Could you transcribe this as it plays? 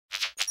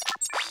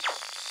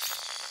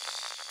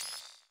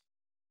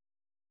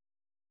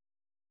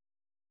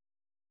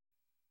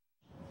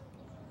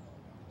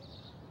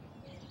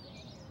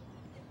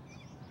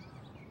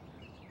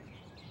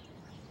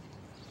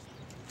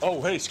Oh,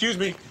 hey, excuse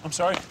me. I'm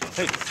sorry.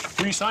 Hey,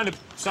 will you sign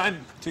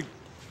to...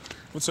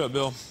 What's up,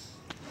 Bill?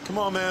 Come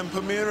on, man.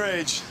 Put me in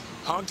rage.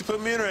 Honk to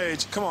put me in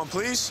rage. Come on,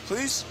 please,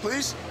 please,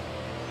 please.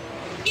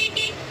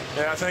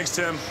 Yeah, thanks,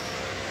 Tim.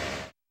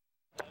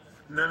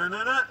 No, no,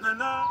 no, no, no,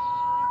 no.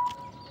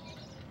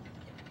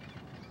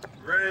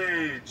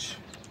 Rage.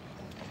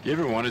 You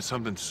ever wanted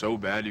something so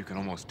bad you can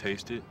almost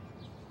taste it?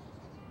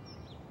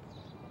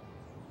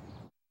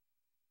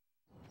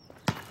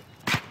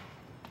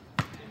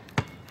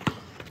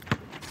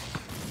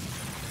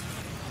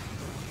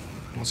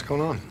 What's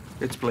going on?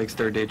 It's Blake's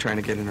third day trying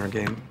to get in our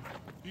game.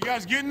 You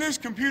guys getting this?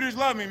 Computers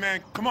love me,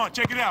 man. Come on,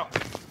 check it out.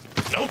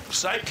 Nope,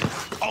 psych.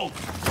 Oh.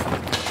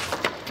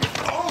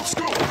 Old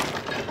school.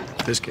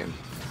 This game.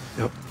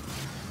 Yep.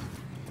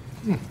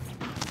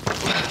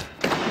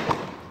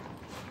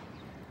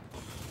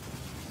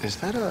 Is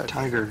that a...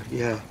 Tiger,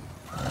 yeah.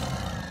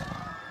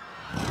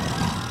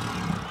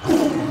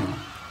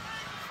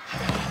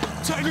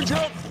 Tiger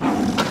drop.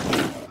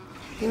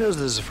 He knows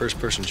this is a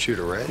first-person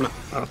shooter, right? No,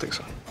 I don't think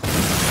so.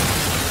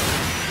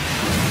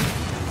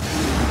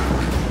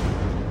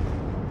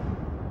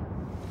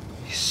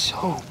 He's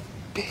so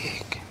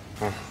big.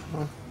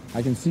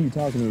 I can see you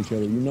talking to each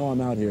other. You know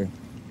I'm out here.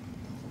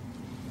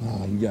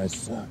 Oh, you guys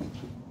suck.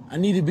 I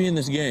need to be in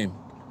this game.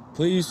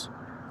 Please,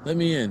 let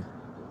me in.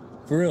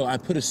 For real, I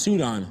put a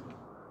suit on.